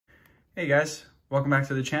Hey guys, welcome back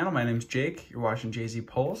to the channel. My name's Jake. You're watching JZ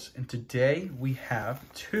Pulls, and today we have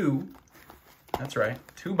two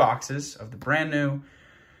boxes of the brand new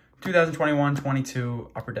 2021-22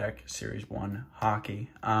 Upper Deck Series 1 hockey.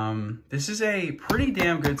 This is a pretty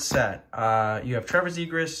damn good set. You have Trevor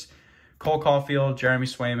Zegras, Cole Caulfield, Jeremy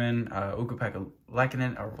Swayman, Ukko-Pekka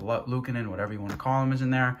Luukkonen, or Luukkonen, whatever you want to call him, is in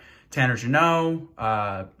there. Tanner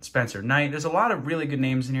Jeannot, Spencer Knight. There's a lot of really good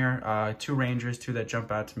names in here. Two Rangers, two that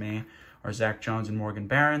jump out to me are Zach Jones and Morgan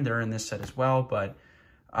Barron. They're in this set as well, but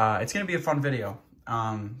it's going to be a fun video.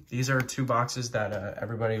 These are two boxes that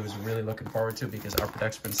everybody was really looking forward to because Upper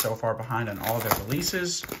Deck's been so far behind on all of their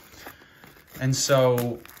releases. And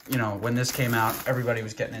so, you know, when this came out, everybody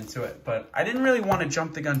was getting into it. But I didn't really want to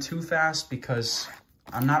jump the gun too fast because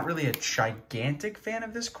I'm not really a gigantic fan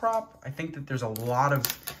of this crop. I think that there's a lot of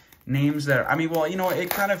names that, I mean, well, you know,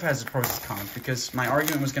 it kind of has pros and cons because my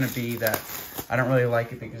argument was going to be that I don't really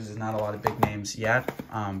like it because there's not a lot of big names yet.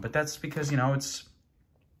 But that's because, you know, it's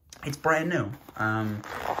brand new.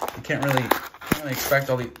 You can't really expect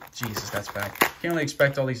all these, Jesus, that's back. You can't really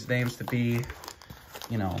expect all these names to be,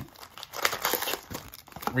 you know,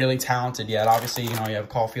 really talented yet. Obviously, you know, you have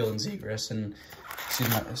Caulfield and Zegras, and excuse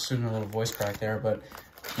me, a little voice crack there, but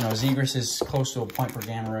you know, Zegras is close to a point per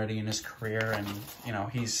game already in his career, and you know,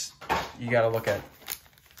 you got to look at,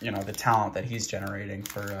 you know, the talent that he's generating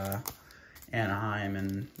for Anaheim,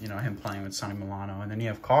 and you know, him playing with Sonny Milano. And then you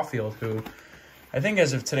have Caulfield, who I think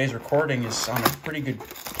as of today's recording is on a pretty good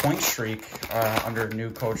point streak under new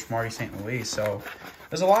coach Marty St. Louis. So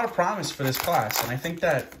there's a lot of promise for this class, and I think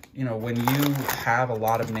that, you know, when you have a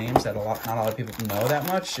lot of names that not a lot of people know that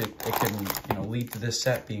much, it can, you know, lead to this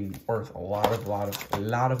set being worth a lot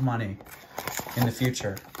of money in the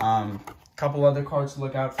future. Couple other cards to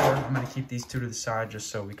look out for. I'm going to keep these two to the side just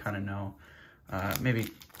so we kind of know. Maybe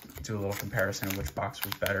do a little comparison of which box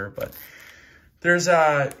was better, but there's,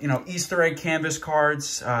 you know, Easter egg canvas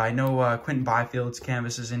cards. I know Quentin Byfield's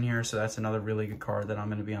canvas is in here, so that's another really good card that I'm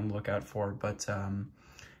going to be on the lookout for. But,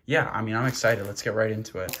 yeah, I mean, I'm excited. Let's get right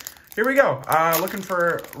into it. Here we go. Looking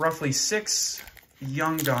for roughly 6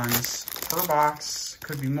 Young Guns per box.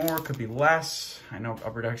 Could be more, could be less. I know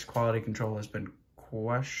Upper Deck's quality control has been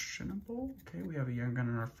questionable. Okay, we have a Young Gun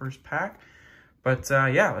in our first pack. But,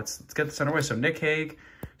 yeah, let's get this underway. So, Nick Hague,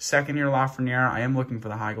 second-year Lafreniere. I am looking for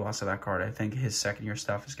the high gloss of that card. I think his second-year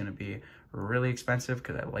stuff is going to be really expensive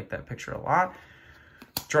because I like that picture a lot.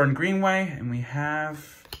 Jordan Greenway, and we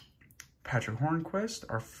have Patrick Hornquist.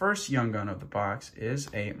 Our first Young Gun of the box is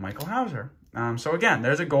a Michael Hauser. So, again,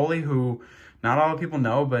 there's a goalie who not a lot of people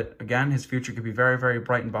know, but, again, his future could be very, very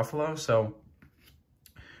bright in Buffalo. So,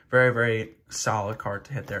 very, very solid card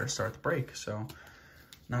to hit there to start the break. So,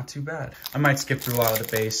 not too bad. I might skip through a lot of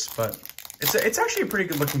the base, but it's actually a pretty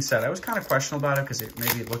good looking set. I was kind of questionable about it because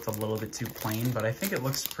maybe it looked a little bit too plain, but I think it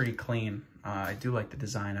looks pretty clean. I do like the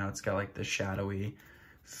design out. It's got like the shadowy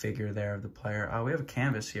figure there of the player. We have a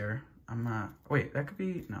canvas here. I'm not, wait, that could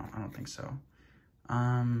be, no, I don't think so.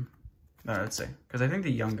 No, let's see, because I think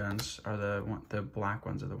the Young Guns are the black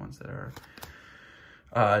ones are the ones that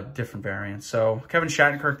are different variants. So Kevin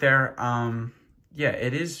Shattenkirk there. Yeah,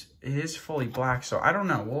 it is fully black, so I don't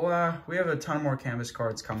know. We have a ton more canvas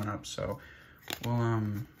cards coming up, so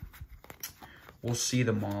we'll see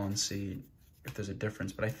them all and see if there's a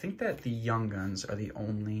difference. But I think that the Young Guns are the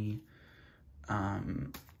only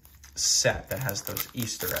set that has those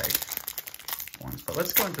Easter egg ones. But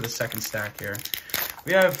let's go into the second stack here.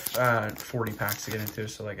 We have 40 packs to get into,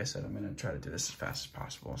 so like I said, I'm going to try to do this as fast as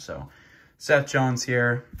possible. So Seth Jones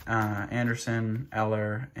here, Anderson,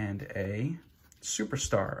 Eller, and a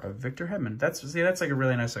Superstar of Victor Hedman. That's like a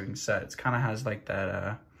really nice looking set. It kind of has like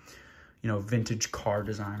that, you know, vintage car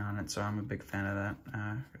design on it, so I'm a big fan of that.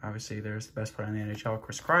 Obviously, there's the best player in the NHL,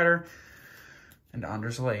 Chris Kreider, and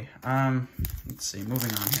Anders Lee. Let's see,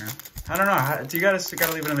 moving on here. I don't know. You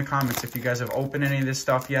gotta leave it in the comments if you guys have opened any of this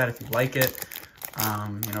stuff yet, if you like it.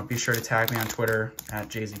 You know, be sure to tag me on Twitter at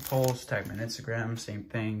JZ Pulls. Tag me on Instagram, same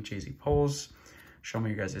thing, JZ Pulls. Show me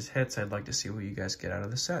your guys' hits. I'd like to see what you guys get out of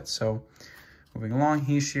the set. So, moving along,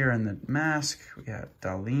 Hischier in the mask. We got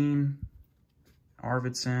Dahlin,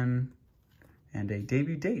 Arvidsson, and a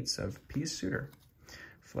debut dates of Pius Suter,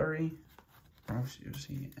 Fleury, Ross,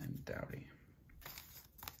 Yuzi, and Doughty.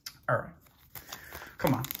 All right.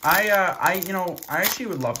 Come on. I actually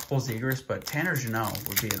would love to pull Zegras, but Tanner Jeannot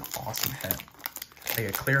would be an awesome hit. Like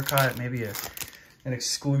a clear cut, maybe an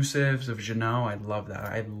exclusives of Jeannot. I'd love that.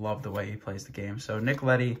 I love the way he plays the game. So Nick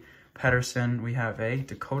Leddy, Pedersen. We have a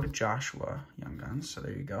Dakota Joshua Young Guns. So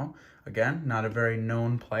there you go. Again, not a very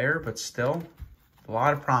known player, but still a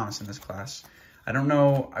lot of promise in this class. I don't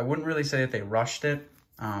know. I wouldn't really say that they rushed it.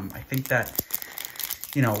 I think that,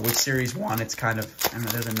 you know, with Series 1, it's kind of, and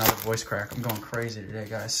there's another voice crack. I'm going crazy today,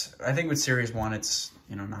 guys. I think with Series 1, it's,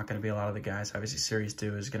 you know, not going to be a lot of the guys. Obviously, Series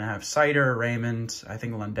 2 is going to have Sider, Raymond. I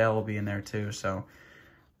think Lundell will be in there, too. So,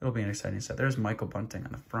 it'll be an exciting set. There's Michael Bunting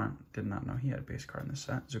on the front. Did not know he had a base card in this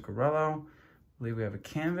set. Zuccarello. I believe we have a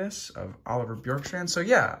canvas of Oliver Bjorkstrand. So,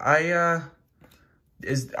 yeah,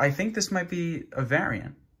 I think this might be a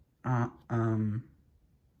variant. Yeah,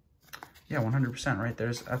 100%, right?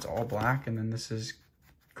 That's all black, and then this is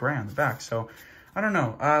gray on the back. So I don't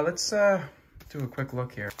know. Let's do a quick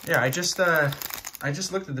look here. Yeah, I just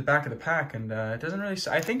looked at the back of the pack, and it doesn't really.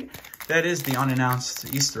 I think that is the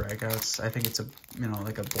unannounced Easter egg. I think it's a, you know,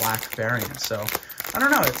 like a black variant. So I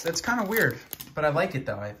don't know. It's kind of weird, but I like it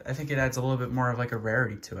though. I think it adds a little bit more of like a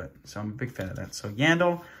rarity to it. So I'm a big fan of that. So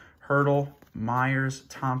Yandel, Hurdle, Myers,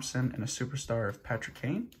 Thompson, and a superstar of Patrick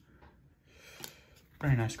Kane.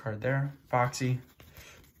 Very nice card there. Foxy.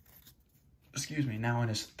 Excuse me, now in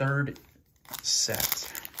his third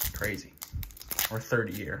set. Crazy. Or third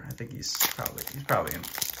year. I think he's probably in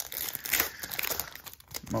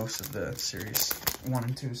most of the Series 1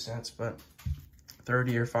 and 2 sets, but third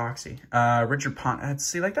year Foxy. Richard Panik.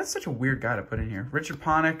 See, like, that's such a weird guy to put in here. Richard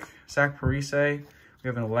Panik, Zach Parise. We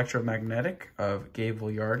have an electromagnetic of Gabe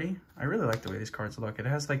Vilardi. I really like the way these cards look. It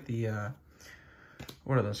has like the,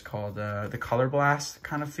 what are those called? The Color Blast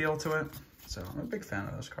kind of feel to it. So I'm a big fan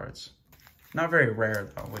of those cards. Not very rare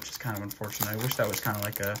though, which is kind of unfortunate. I wish that was kind of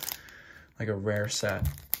like a rare set,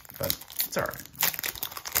 but it's all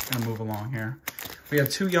right. Gonna move along here. We have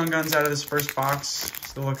 2 Young Guns out of this first box.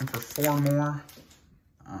 Still looking for 4 more,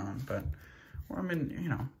 but I'm in, you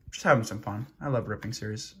know, just having some fun. I love ripping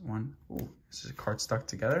Series 1. Ooh, this is a card stuck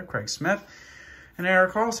together. Craig Smith, and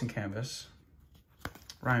Erik Karlsson canvas.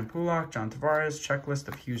 Ryan Pulock, John Tavares, checklist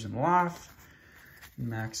of Hughes and Loft,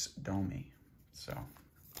 Max Domi. So.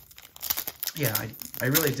 Yeah, I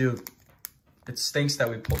really do. It stinks that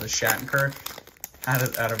we pulled a Shattenkirk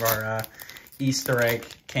out of our Easter egg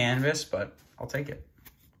canvas, but I'll take it.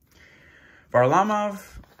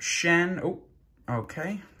 Varlamov, Shen. Oh,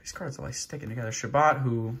 okay. These cards are like sticking together. Shabbat,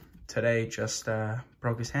 who today just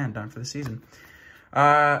broke his hand, done for the season.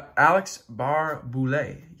 Alex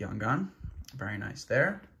Barboulay, Young Gun. Very nice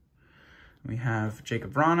there. We have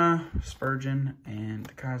Jacob Vrana, Spurgeon,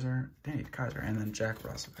 and Kaiser. Danny Kaiser, and then Jack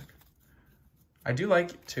Roslovic. I do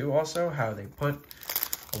like, too, also, how they put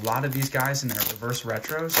a lot of these guys in their reverse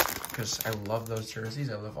retros, because I love those jerseys.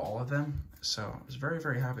 I love all of them. So I was very,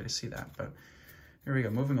 very happy to see that. But here we go,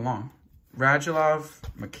 moving along. Radulov,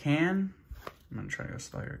 McCann. I'm going to try to go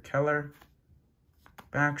slow here. Keller,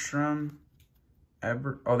 Backstrom,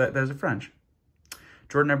 there's a French.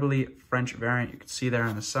 Jordan Eberle, French variant. You can see there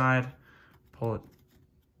on the side. Pull it,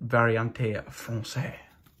 Variante Francais.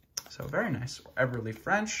 So very nice. Eberle,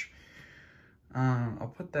 French.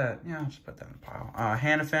 I'll put that, yeah, I'll just put that in the pile.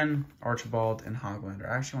 Hannafin, Archibald, and Hoglander.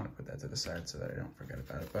 I actually want to put that to the side so that I don't forget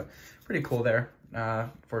about it, but pretty cool there.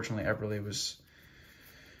 Fortunately, Eberle was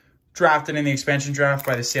drafted in the expansion draft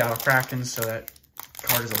by the Seattle Kraken, so that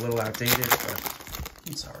card is a little outdated, but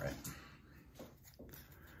it's all right.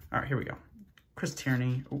 All right, here we go. Chris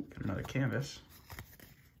Tierney. Oh, got another canvas.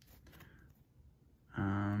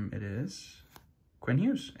 It is Quinn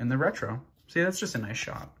Hughes in the retro. See, that's just a nice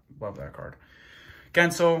shot. Love that card.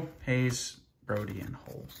 Gensel, Hayes, Brody, and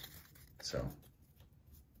Hull. So,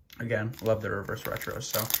 again, love the reverse retros.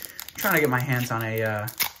 So, I'm trying to get my hands on a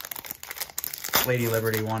Lady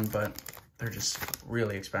Liberty one, but they're just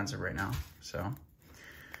really expensive right now. So, a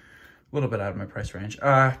little bit out of my price range.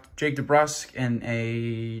 Jake DeBrusk in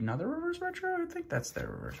another reverse retro. I think that's their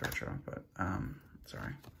reverse retro, but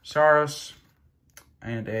sorry. Saros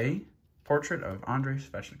and a portrait of Andrei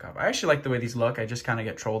Svechnikov. I actually like the way these look. I just kind of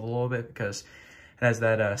get trolled a little bit because it has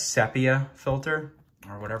that sepia filter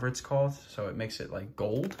or whatever it's called. So it makes it like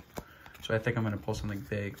gold. So I think I'm going to pull something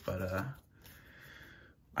big, but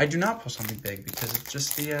I do not pull something big because it's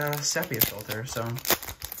just the sepia filter. So a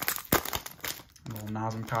little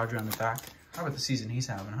Nazem Kadri on the back. How about the season he's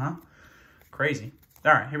having, huh? Crazy.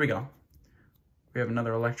 All right, here we go. We have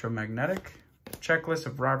another electromagnetic checklist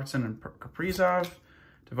of Robertson and Kaprizov,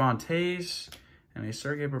 Devon Tays, and a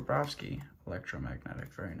Sergei Bobrovsky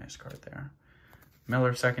electromagnetic. Very nice card there.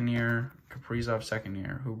 Miller, second year. Kaprizov, second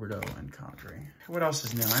year. Huberdeau and Kadri. What else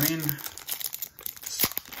is new? I mean,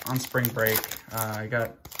 on spring break, I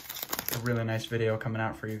got a really nice video coming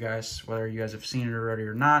out for you guys, whether you guys have seen it already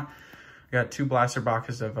or not. I got 2 blaster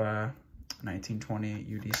boxes of 1920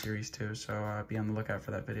 UD Series 2, so be on the lookout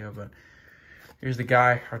for that video. But here's the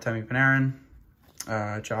guy, Artemi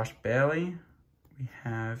Panarin, Josh Bailey. We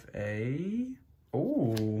have a,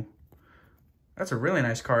 That's a really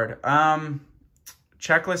nice card.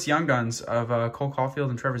 Checklist Young Guns of Cole Caulfield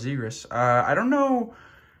and Trevor Zegras. I don't know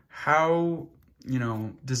how, you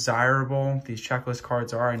know, desirable these checklist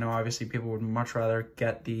cards are. I know obviously people would much rather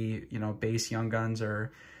get the, you know, base Young Guns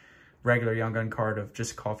or regular Young Gun card of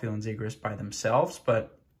just Caulfield and Zegras by themselves,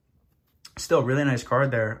 but still really nice card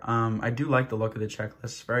there. I do like the look of the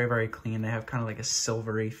checklist. Very, very clean. They have kind of like a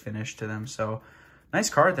silvery finish to them, so nice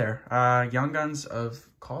card there. Young Guns of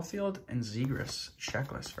Caulfield and Zegras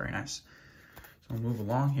checklist. Very nice. So we'll move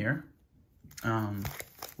along here. Ooh,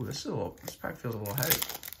 this pack feels a little heavy.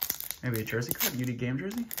 Maybe a jersey card, UD game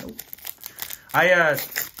jersey. Nope. I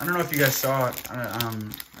don't know if you guys saw it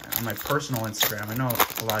on my personal Instagram. I know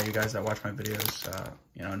a lot of you guys that watch my videos,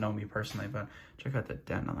 you know me personally, but check out the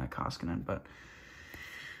dent on that Koskinen. But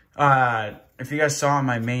if you guys saw on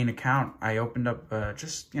my main account, I opened up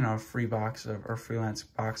just, you know, a free box of, or freelance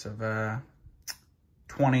box of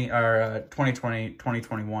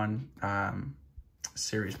 2021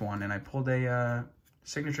 Series 1, and I pulled a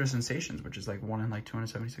Signature Sensations, which is like 1 in like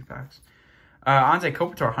 276 packs. Anze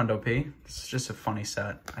Kopitar Hundo P. This is just a funny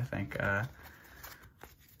set, I think. I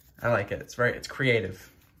like it. It's creative.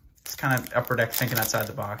 It's kind of upper deck thinking outside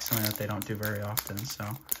the box, something that they don't do very often, so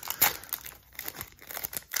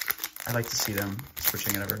I like to see them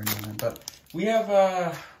switching it every now and then. But we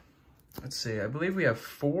have, let's see, I believe we have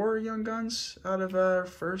 4 Young Guns out of our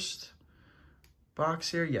first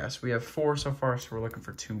box here. Yes, we have 4 so far, so we're looking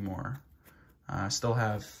for 2 more. Still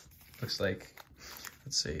have, looks like,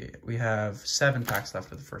 let's see, we have 7 packs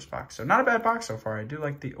left of the first box. So not a bad box so far. I do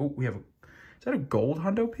like the, oh, we have a, is that a gold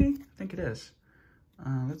Hundo P? I think it is.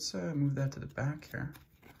 Let's move that to the back here.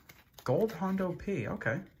 Gold Hundo P,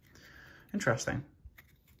 okay. Interesting.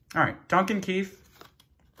 All right, Duncan Keith,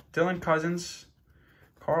 Dylan Cousins,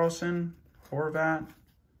 Carlson, Horvat,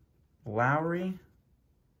 Lowry,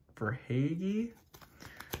 Verhaeghe,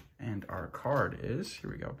 and our card is,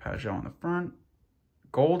 here we go, Pajot on the front.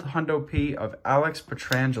 Gold Hundo P of Alex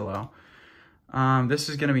Pietrangelo. This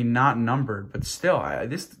is going to be not numbered, but still,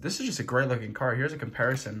 this is just a great looking card. Here's a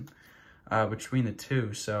comparison between the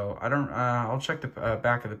two. So I don't, I'll check the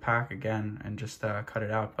back of the pack again and just cut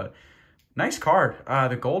it out. But nice card.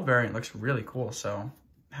 The gold variant looks really cool. So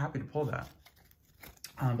happy to pull that.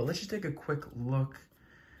 But let's just take a quick look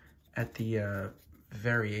at the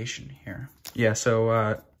variation here. Yeah,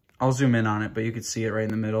 so I'll zoom in on it, but you can see it right in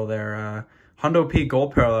the middle there. Hundo P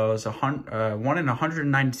gold parallel is 1 in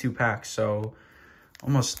 192 packs, so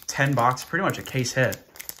almost 10 box, pretty much a case hit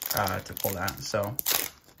to pull that. So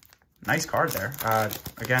nice card there.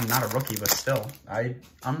 Again, not a rookie, but still,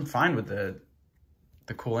 I'm fine with the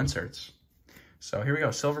cool inserts. So here we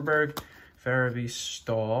go, Silverberg, Farabee,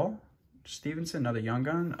 Stahl, Stevenson, another Young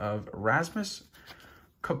Gun of Rasmus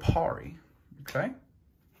Kupari. Okay,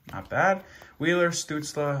 not bad. Wheeler,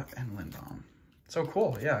 Stutzla, and Lindholm. So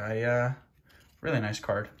cool, yeah, really nice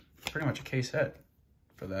card. Pretty much a case hit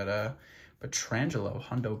for that Pietrangelo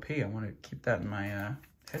Hundo P. I want to keep that in my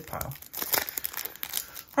hit pile.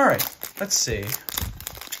 All right, let's see.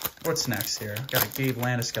 What's next here? Got a Gabe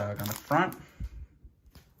Landeskog on the front.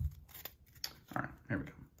 All right, here we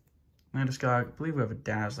go. Landeskog, I believe we have a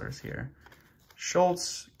Dazzlers here.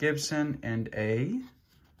 Schultz, Gibson, and a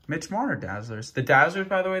Mitch Marner Dazzlers. The Dazzlers,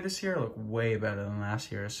 by the way, this year look way better than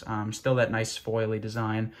last year's. Still that nice foily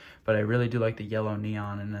design, but I really do like the yellow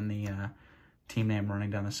neon and then the team name running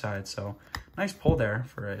down the side. So nice pull there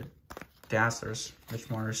for a Dazzlers. Mitch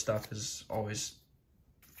Marner stuff is always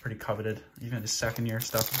pretty coveted. Even his second year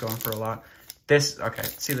stuff is going for a lot. This, okay,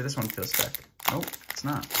 see that this one feels thick. Nope, it's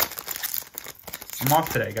not. I'm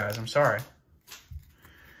off today, guys. I'm sorry.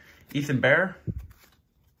 Ethan Bear.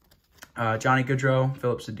 Johnny Gaudreau,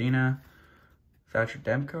 Philip Zadina, Thatcher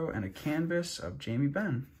Demko, and a canvas of Jamie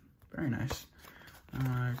Benn. Very nice.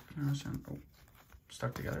 Oh,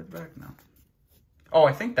 stuck together at the back? No. Oh,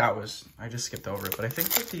 I think that was, I just skipped over it, but I think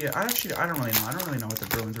that the, I don't really know. I don't really know what the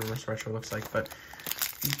Bruins reverse retro looks like, but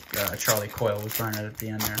Charlie Coyle was wearing it at the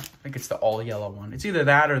end there. I think it's the all yellow one. It's either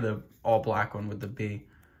that or the all black one with the B.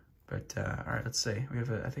 But, all right, let's see. We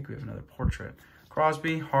have I think we have another portrait.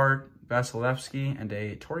 Crosby, Hart, Vasilevsky, and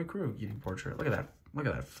a Torrey Krug eating portrait. Look at that. Look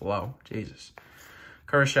at that flow. Jesus.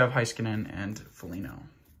 Kurashev, Heiskanen, and Foligno.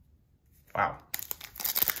 Wow.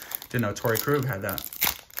 Didn't know Torrey Krug had that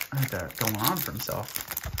going on for himself.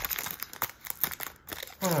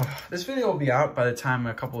 Oh, this video will be out by the time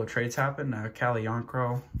a couple of trades happen. Calle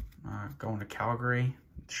Jarnkrok going to Calgary.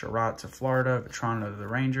 Sherratt to Florida. Vetrano to the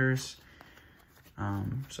Rangers.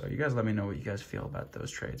 So you guys let me know what you guys feel about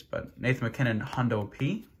those trades. But Nathan McKinnon, Hundo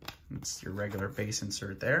P. That's your regular base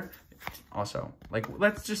insert there. Also, like,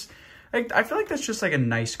 let's just, I feel like that's just like a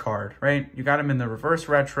nice card, right? You got him in the reverse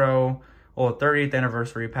retro, well, 30th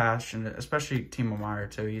anniversary patch, and especially Timo Meier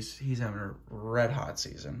too. He's having a red hot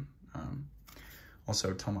season.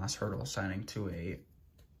 Also, Tomas Hertl signing to a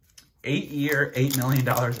 8-year, $8 million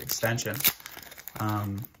extension.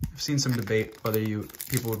 I've seen some debate whether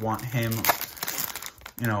people would want him,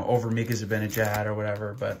 you know, over Mika Zibanejad or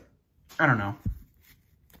whatever, but I don't know.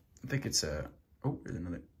 I think it's a, oh, there's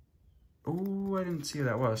another, oh, I didn't see who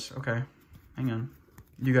that was. Okay, hang on.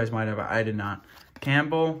 You guys might have, I did not.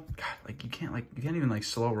 Campbell, God, like you can't even like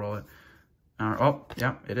slow roll it. Oh,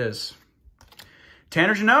 yeah, it is.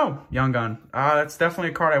 Tanner Jeannot, Young Gun. That's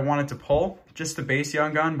definitely a card I wanted to pull. Just the base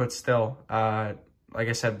Young Gun, but still, like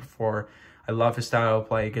I said before, I love his style of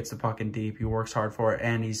play. He gets the puck in deep. He works hard for it,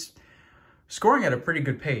 and he's scoring at a pretty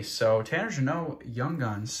good pace. So Tanner Jeannot, Young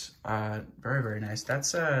Guns, very, very nice.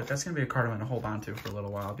 That's going to be a card I'm going to hold on to for a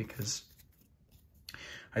little while because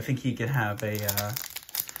I think he can have a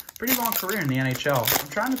pretty long career in the NHL. I'm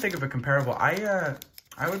trying to think of a comparable. I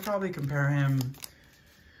would probably compare him...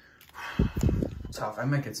 Tough. I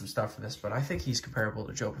might get some stuff for this, but I think he's comparable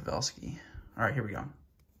to Joe Pavelski. All right, here we go.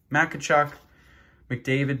 Matt Tkachuk,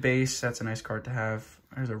 McDavid base. That's a nice card to have.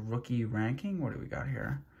 There's a rookie ranking. What do we got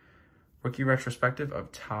here? Rookie retrospective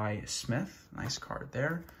of Ty Smith. Nice card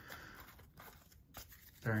there.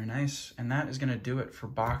 Very nice. And that is going to do it for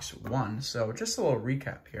box 1. So just a little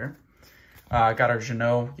recap here. Got our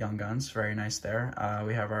Jeannot Young Guns. Very nice there.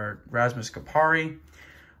 We have our Rasmus Kupari.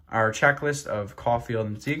 Our checklist of Caulfield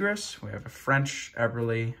and Zegras. We have a French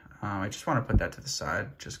Eberle. I just want to put that to the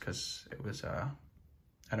side just because it was, I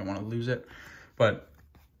don't want to lose it. But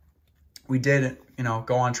we did, you know,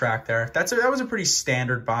 go on track there. That was a pretty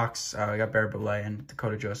standard box. We got Barry Boulet and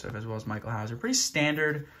Dakota Joseph as well as Michael Hauser. Pretty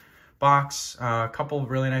standard box. A couple of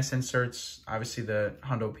really nice inserts. Obviously, the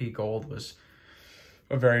Hundo P Gold was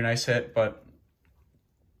a very nice hit, but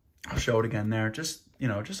I'll show it again there. Just, you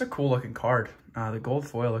know, just a cool looking card. The gold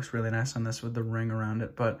foil looks really nice on this with the ring around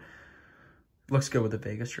it, but looks good with the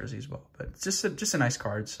Vegas jersey as well. But it's just a nice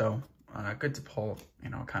card, so good to pull, you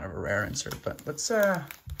know, kind of a rare insert. But let's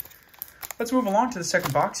move along to the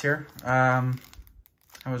second box here. That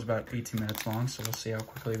was about 18 minutes long, so we'll see how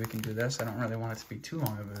quickly we can do this. I don't really want it to be too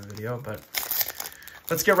long of a video, but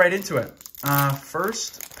let's get right into it.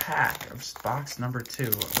 First pack of box number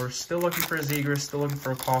 2. We're still looking for a Zegras, still looking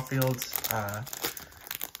for a Caulfield.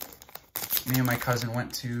 Me and my cousin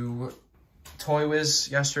went to Toy Wiz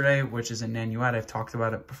yesterday, which is in Nanuet. I've talked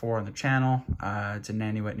about it before on the channel. It's in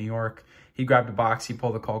Nanuet, New York. He grabbed a box. He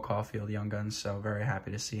pulled a Cole Caulfield Young Guns, so very happy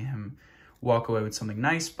to see him walk away with something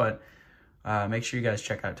nice. But make sure you guys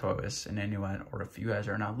check out Toy Wiz in Nanuet, or if you guys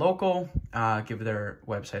are not local, give their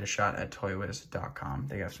website a shot at toywiz.com.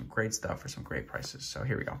 They have some great stuff for some great prices. So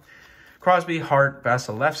here we go. Crosby, Hart,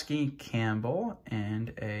 Vasilevsky, Campbell,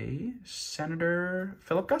 and a Senator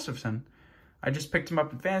Philip Gustafson. I just picked him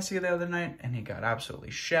up in fantasy the other night, and he got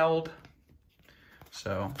absolutely shelled.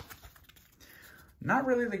 So, not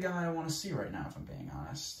really the guy I want to see right now, if I'm being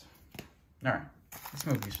honest. All right, let's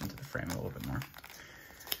move these into the frame a little bit more.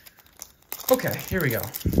 Okay, here we go.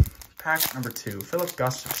 Pack number 2, Philip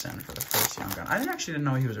Gustafson for the first Young Gun. I actually didn't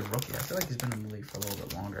know he was a rookie. I feel like he's been in the league for a little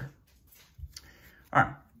bit longer. All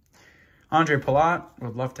right. Andre Palat,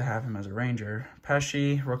 would love to have him as a Ranger.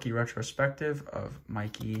 Pesci, rookie retrospective of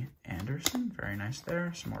Mikey Anderson. Very nice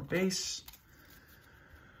there. Some more base.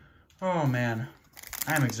 Oh, man.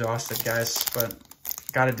 I am exhausted, guys, but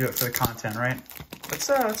got to do it for the content, right? Let's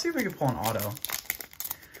see if we can pull an auto.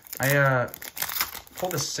 I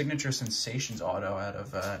pulled a Signature Sensations auto out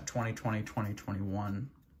of 2020-2021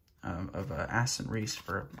 of Aston Reese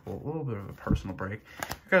for a little bit of a personal break.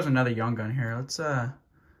 Here's another Young Gun here. Let's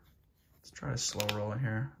try to slow roll it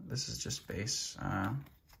here. This is just base. Sorry,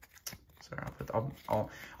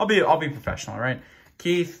 I'll be professional, right?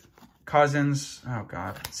 Keith, Cousins. Oh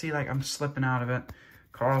God, see, like I'm slipping out of it.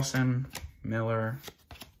 Carlson, Miller,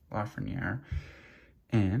 Lafreniere,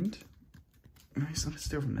 and let's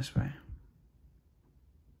do it from this way.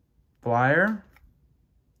 Blyer,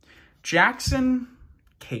 Jackson,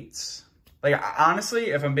 Cates. Like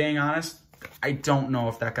honestly, if I'm being honest, I don't know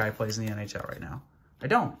if that guy plays in the NHL right now. I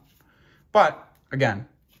don't. But, again,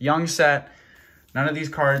 young set. None of these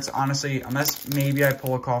cards, honestly, unless maybe I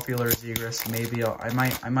pull a Caulfield or a Zegras, maybe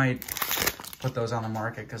I might put those on the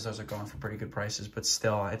market because those are going for pretty good prices. But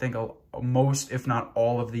still, I think most, if not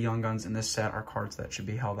all of the Young Guns in this set are cards that should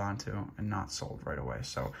be held on to and not sold right away.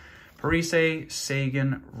 So, Parise,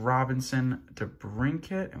 Sagan, Robinson,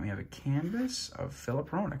 DeBrincat, and we have a canvas of Philip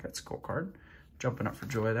Hronek. That's a cool card. Jumping up for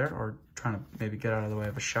joy there, or trying to maybe get out of the way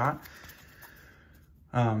of a shot.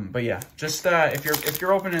 But yeah, just if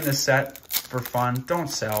you're opening this set for fun, don't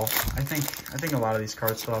sell. I think a lot of these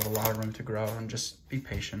cards still have a lot of room to grow, and just be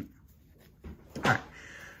patient. All right,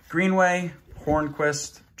 Greenway,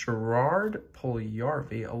 Hornquist, Gerard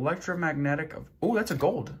Puljujarvi, Electromagnetic of, oh, that's a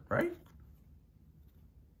gold, right?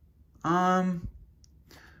 I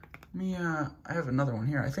have another one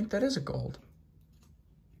here. I think that is a gold.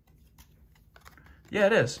 Yeah,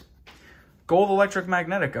 it is. Gold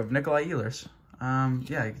Electromagnetic of Nikolai Ehlers.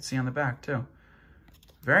 Yeah, you can see on the back too.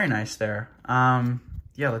 Very nice there.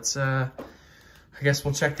 Yeah, let's, I guess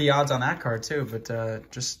we'll check the odds on that card too,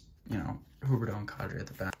 but just, you know, Huberdeau and Kadri at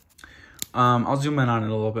the back. I'll zoom in on it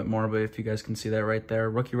a little bit more, but if you guys can see that right there,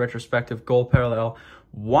 rookie retrospective, gold parallel,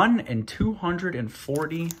 1 in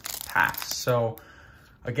 240 packs. So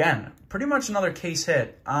again, pretty much another case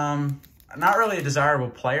hit. Not really a desirable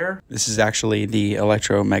player. This is actually the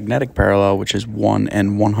electromagnetic parallel, which is 1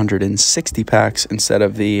 in 160 packs instead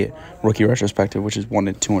of the rookie retrospective, which is 1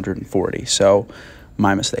 in 240. So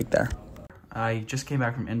my mistake there. I just came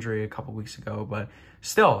back from injury a couple weeks ago, but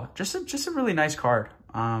still, just a really nice card.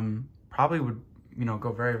 Probably would, you know,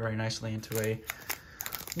 go very, very nicely into a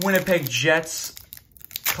Winnipeg Jets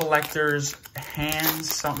collector's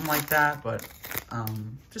hands, something like that. But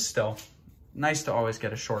just still nice to always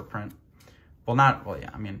get a short print. Well, yeah,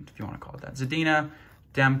 I mean, if you want to call it that. Zadina,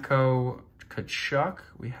 Demko, Kachuk.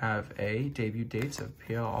 We have a debut dates of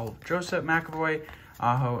PL Oliver Joseph, McAvoy,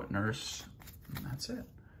 Aho, Nurse, and that's it.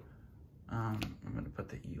 I'm going to put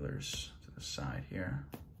the Ehlers to the side here.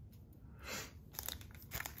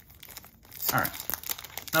 All right,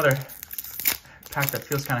 another pack that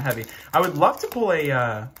feels kind of heavy. I would love to pull a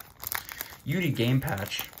UD game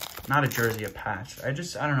patch, not a jersey, a patch. I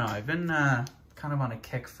don't know. I've been kind of on a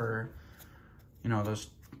kick for, you know, those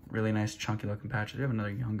really nice chunky looking patches. We have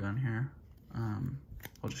another Young Gun here.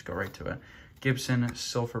 We'll just go right to it. Gibson,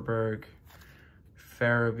 Silverberg,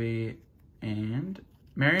 Farabee, and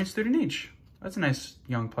Marian Studenic. That's a nice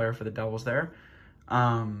young player for the Devils there.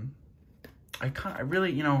 I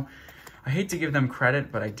really, you know, I hate to give them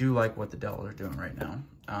credit, but I do like what the Devils are doing right now.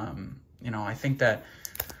 You know, I think that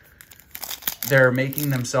they're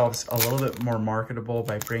making themselves a little bit more marketable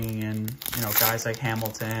by bringing in, you know, guys like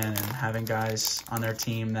Hamilton and having guys on their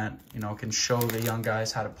team that, you know, can show the young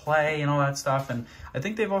guys how to play and all that stuff. And I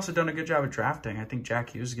think they've also done a good job of drafting. I think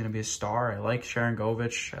Jack Hughes is going to be a star. I like Sharon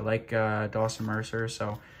Govich. I like Dawson Mercer.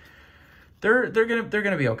 So they're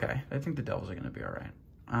gonna be okay. I think the Devils are gonna be all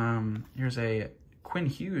right. Here's a Quinn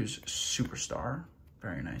Hughes superstar.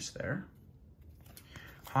 Very nice there.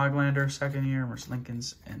 Hoglander, second year, Merce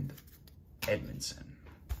Lincolns, and Edmondson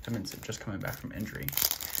just coming back from injury,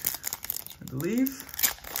 I believe.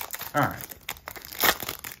 All right.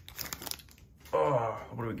 Oh,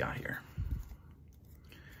 what do we got here?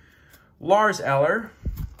 Lars Eller,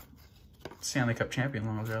 Stanley Cup champion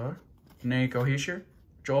Lars Eller. Nico Hischier,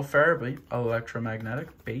 Joel Farabee,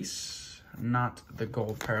 electromagnetic base, not the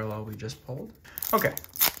gold parallel we just pulled. Okay.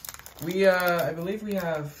 I believe we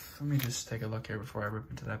have, let me just take a look here before I rip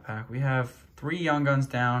into that pack. We have 3 Young Guns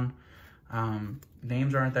down.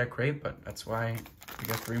 Names aren't that great, but that's why we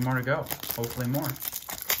got 3 more to go. Hopefully more.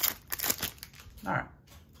 All right.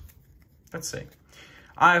 Let's see.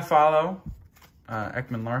 I follow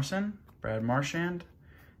Ekman Larson, Brad Marchand,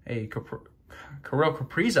 a Kirill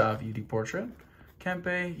Kaprizov UD portrait,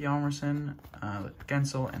 Kempe, Yalmerson,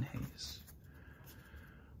 Gensel, and Hayes.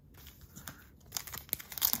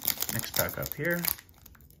 Next pack up here.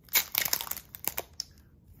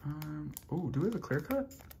 Oh, do we have a clear cut?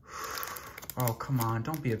 Oh, come on.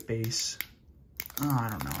 Don't be a base. Oh, I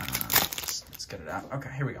don't know. Let's get it out. Okay,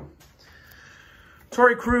 here we go.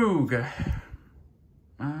 Torrey Krug.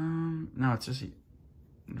 No, it's just a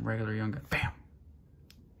regular Young Gun. Bam.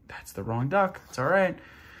 That's the wrong duck. It's all right.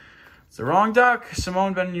 It's the wrong duck.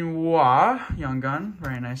 Simone Benoit, Young Gun.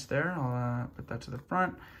 Very nice there. I'll put that to the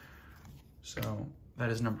front. So that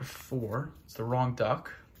is number 4. It's the wrong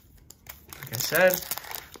duck, like I said.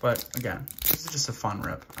 But again, this is just a fun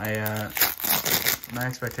rip. My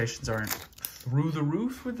expectations aren't through the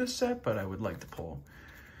roof with this set, but I would like to pull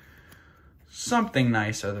something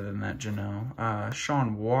nice other than that Jeannot.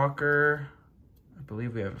 Sean Walker. I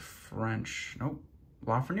believe we have a French. Nope.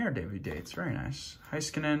 Lafreniere debut dates. Very nice.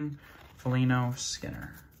 Heiskanen, Foligno,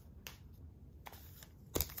 Skinner.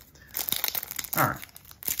 All right.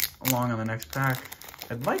 Along on the next pack.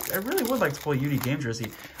 I really would like to pull a UD game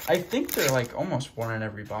jersey. I think they're like almost one in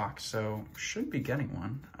every box, so should be getting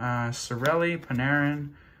one. Sorelli, Panarin,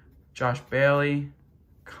 Josh Bailey,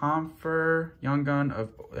 Comfer, Young Gun of,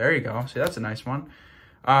 there you go. See, that's a nice one.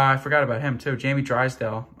 I forgot about him too. Jamie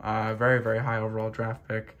Drysdale, very, very high overall draft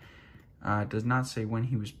pick. Does not say when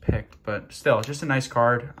he was picked, but still, just a nice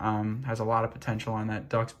card. Has a lot of potential on that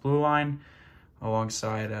Ducks blue line,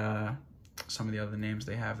 alongside some of the other names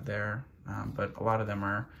they have there. But a lot of them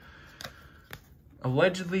are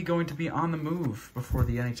allegedly going to be on the move before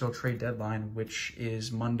the NHL trade deadline, which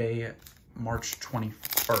is Monday, March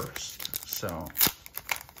 21st. So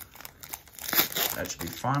that should be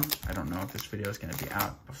fun. I don't know if this video is going to be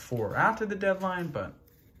out before or after the deadline, but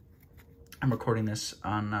I'm recording this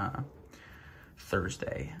on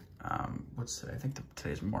Thursday. What's today? I think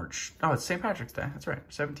today's March. Oh, it's St. Patrick's Day. That's right,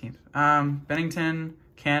 17th. Bennington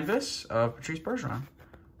canvas of Patrice Bergeron.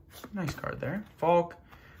 Nice card there. Falk,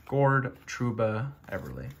 Gord, Trouba,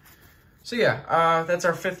 Eberle. So yeah, that's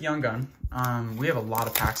our 5th Young Gun. We have a lot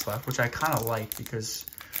of packs left, which I kind of like because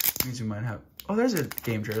it means we might have... Oh, there's a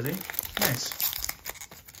game jersey. Nice.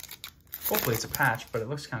 Hopefully it's a patch, but it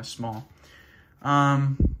looks kind of small.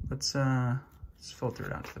 Let's filter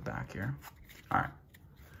it out to the back here. All right.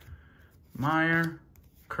 Meyer,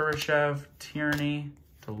 Kurashev, Tierney,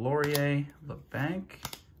 Delorier, LeBanc.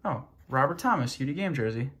 Oh, Robert Thomas, UD game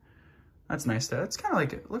jersey. That's nice. That's kind of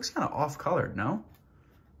like, it looks kind of off-colored, no?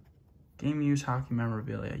 Game use hockey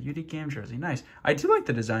memorabilia. UD game jersey. Nice. I do like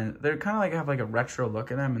the design. They're kind of like have like a retro look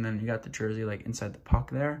at them, and then you got the jersey like inside the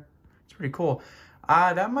puck there. It's pretty cool.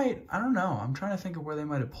 That might, I don't know. I'm trying to think of where they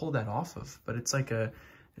might have pulled that off of, but it's like a,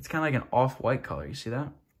 it's kind of like an off-white color. You see that?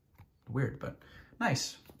 Weird, but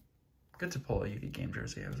nice. Good to pull a UD game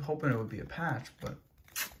jersey. I was hoping it would be a patch, but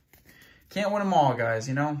can't win them all, guys,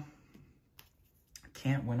 you know?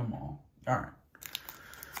 Can't win them all. All right.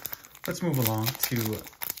 Let's move along to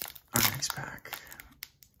our next pack.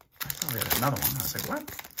 I thought we had another one. I was like, what?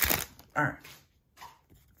 All right.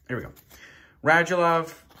 Here we go.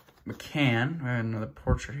 Radulov, McCann. We have another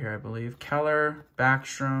portrait here, I believe. Keller,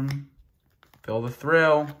 Backstrom, Phil the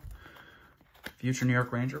Thrill. Future New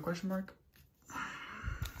York Ranger, question mark?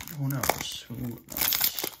 Who knows? Who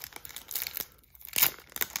knows?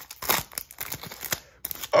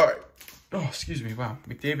 All right. Oh, excuse me. Wow.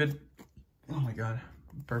 McDavid. Oh, my God.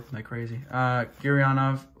 I'm burping like crazy.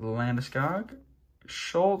 Gurianov, Landeskog,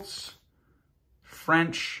 Schultz,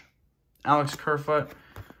 French, Alex Kerfoot.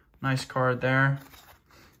 Nice card there.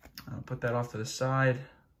 I'll put that off to the side.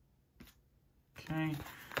 Okay.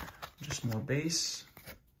 Just more base.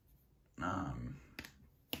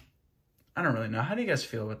 I don't really know. How do you guys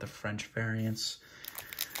feel about the French variants?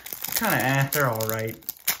 Kind of they're all right.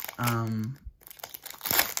 I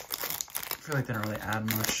feel like they don't really add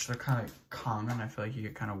much. They're kind of common. I feel like you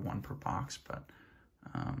get kind of one per box, but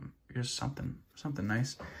here's something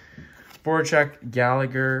nice. Voracek,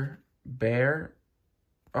 Gallagher, Bear.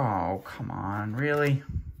 Oh, come on. Really?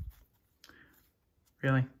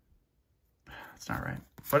 Really? That's not right.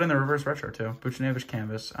 But in the reverse retro, too. Buchnevich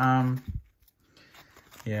canvas.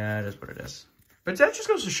 Yeah, it is what it is. But that just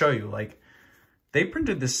goes to show you, like, they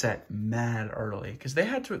printed this set mad early. Because they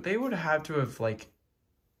would have had to have, like,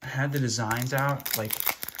 had the designs out, like,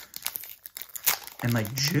 in,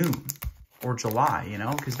 like, June or July, you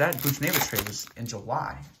know? Because that Buchnevich trade was in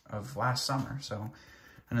July of last summer, so...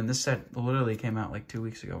 And then this set literally came out, like, 2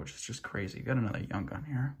 weeks ago, which is just crazy. Got another Young Gun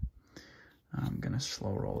here. I'm going to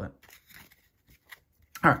slow roll it.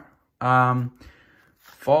 All right.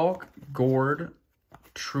 Falk, Gord,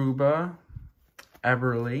 Trouba,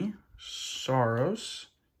 Eberle, Saros,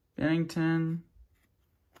 Bennington.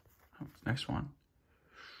 Oh, next one.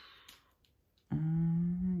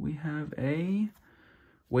 We have a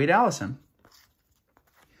Wade Allison.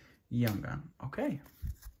 Young Gun. Okay.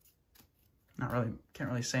 Not really, can't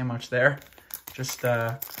really say much there. Just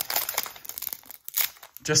the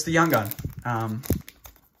Young Gun. Not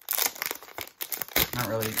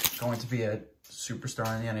really going to be a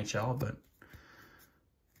superstar in the NHL, but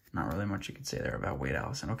not really much you could say there about Wade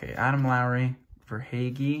Allison. Okay, Adam Lowry,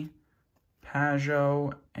 Verhaeghe,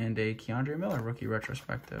 Pajot, and a Keandre Miller rookie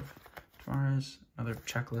retrospective. As far as another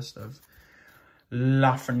checklist of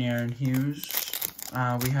Lafreniere and Hughes,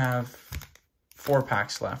 we have 4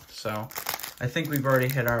 packs left. So I think we've already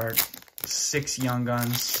hit our 6 Young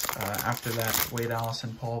Guns after that Wade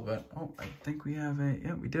Allison pull. But, oh, I think we have a,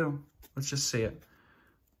 yeah, we do. Let's just see it.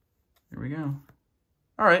 Here we go.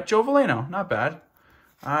 All right, Joe Veleno, not bad.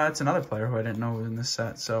 It's another player who I didn't know was in this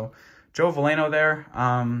set. So Joe Veleno there.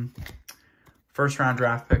 First round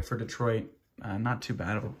draft pick for Detroit. Not too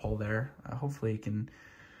bad of a pull there. Hopefully he can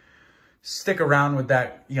stick around with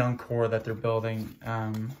that young core that they're building.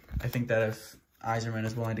 I think that if Yzerman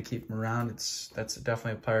is willing to keep him around, that's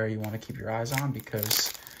definitely a player you want to keep your eyes on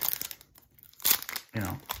because, you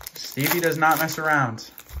know, Stevie does not mess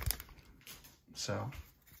around. So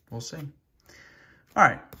we'll see. All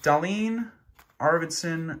right, Dahlin,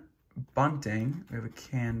 Arvidsson, bunting, we have a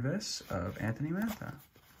canvas of Anthony Mantha.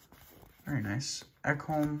 Very nice.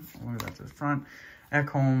 Ekholm, we'll move that to the front.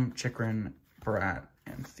 Ekholm, Chychrun, Bratt,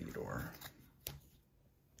 and Theodore.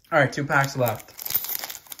 All right, 2 packs left.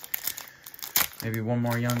 Maybe one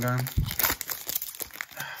more Young Gun.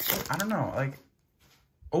 I don't know, like,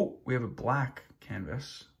 oh, we have a black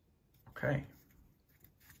canvas. Okay.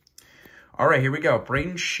 All right, here we go.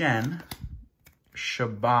 Brayden Schenn,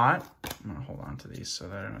 Shabbat. I'm going to hold on to these so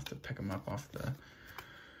that I don't have to pick them up off the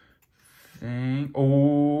thing.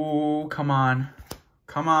 Oh, come on.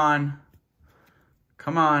 Come on.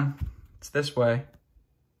 Come on. It's this way.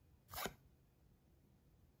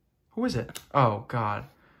 Who is it? Oh, God.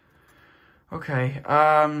 Okay.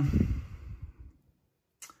 I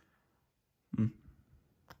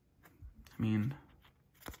mean,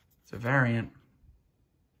 it's a variant.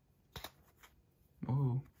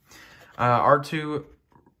 Ooh. R2,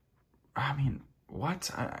 I mean,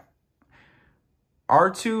 what?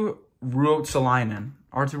 R2 Ruotsalainen.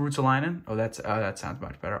 R2 Ruotsalainen? Oh, that sounds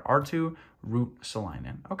much better. R2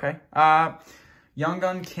 Ruotsalainen. Okay. Young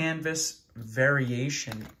Gun Canvas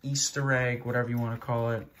Variation, Easter egg, whatever you want to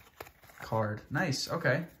call it, card. Nice.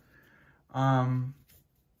 Okay. I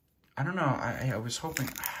don't know. I was hoping...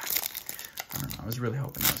 I don't know. I was really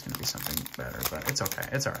hoping that was going to be something better, but it's okay.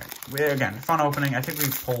 It's all right. Again, fun opening. I think we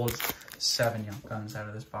pulled 7 Young Guns out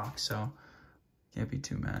of this box, so can't be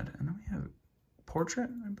too mad. And then we have portrait,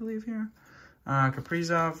 I believe, here.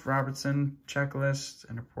 Kaprizov, Robertson, checklist,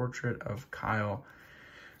 and a portrait of Kyle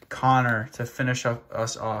Connor to finish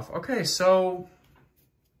us off. Okay, so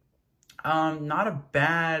not a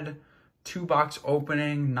bad 2-box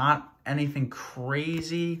opening. Not anything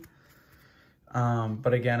crazy.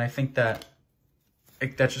 But again, I think that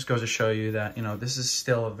that just goes to show you that, you know, this is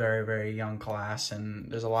still a very, very young class,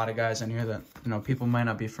 and there's a lot of guys in here that, you know, people might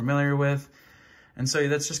not be familiar with. And so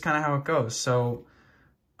that's just kind of how it goes. So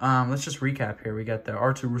let's just recap here. We got the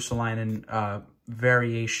R2 Ruotsalainen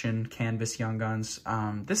variation canvas Young Guns.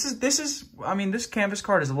 This is, I mean, this canvas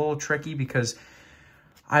card is a little tricky because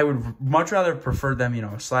I would much rather prefer them, you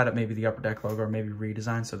know, slide up maybe the Upper Deck logo or maybe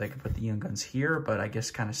redesign so they could put the Young Guns here, but I guess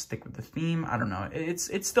kind of stick with the theme. I don't know.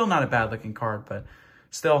 It's still not a bad looking card, but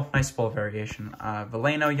still nice full variation.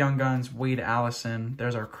 Veleno Young Guns, Wade Allison.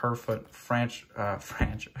 There's our Kerfoot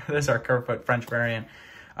There's our Kerfoot French variant.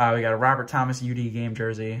 We got a Robert Thomas UD game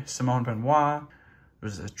jersey. Simone Benoit.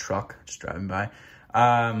 There's a truck just driving by.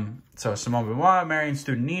 So Simone Benoit, Marion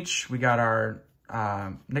Studenic. We got our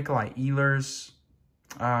Nikolai Ehlers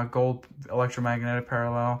gold electromagnetic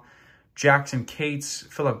parallel. Jackson Cates,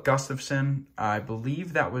 Philip Gustafson. I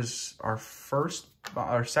believe that was our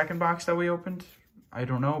second box that we opened. I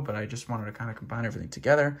don't know, but I just wanted to kind of combine everything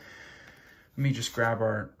together. Let me just grab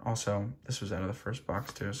this was out of the first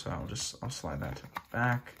box too, so I'll slide that to the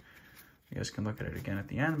back. You guys can look at it again at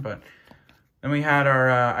the end, but then we had our,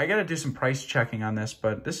 I got to do some price checking on this,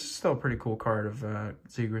 but this is still a pretty cool card of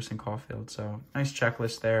Zegras and Caulfield, so nice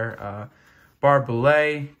checklist there. Barb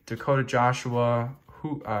Boulay, Dakota Joshua,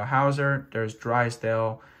 Hauser, there's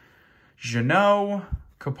Drysdale, Jeannot,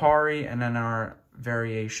 Kapari, and then our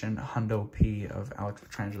variation Hundo P of Alex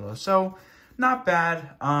Pietrangelo. So not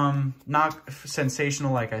bad, not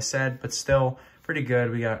sensational like I said, but still pretty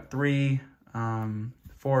good. We got 3,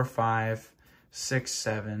 4, 5, 6,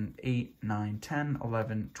 7, 8, 9, 10,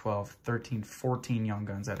 11, 12, 13, 14 Young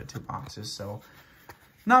Guns out of 2 boxes. So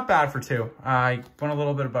not bad for 2. I went a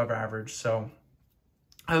little bit above average, so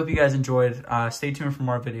I hope you guys enjoyed. Stay tuned for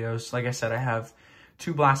more videos. Like I said, I have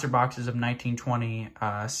 2 blaster boxes of 1920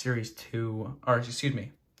 Series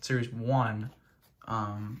 1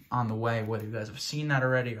 on the way. Whether you guys have seen that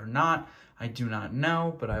already or not, I do not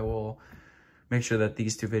know, but I will make sure that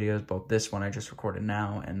these 2 videos, both this one I just recorded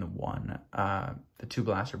now and the 2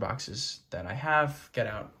 blaster boxes that I have, get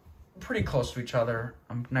out pretty close to each other.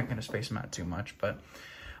 I'm not going to space them out too much, but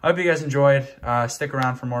I hope you guys enjoyed. Stick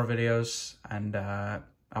around for more videos, and I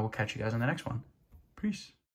will catch you guys on the next one. Peace.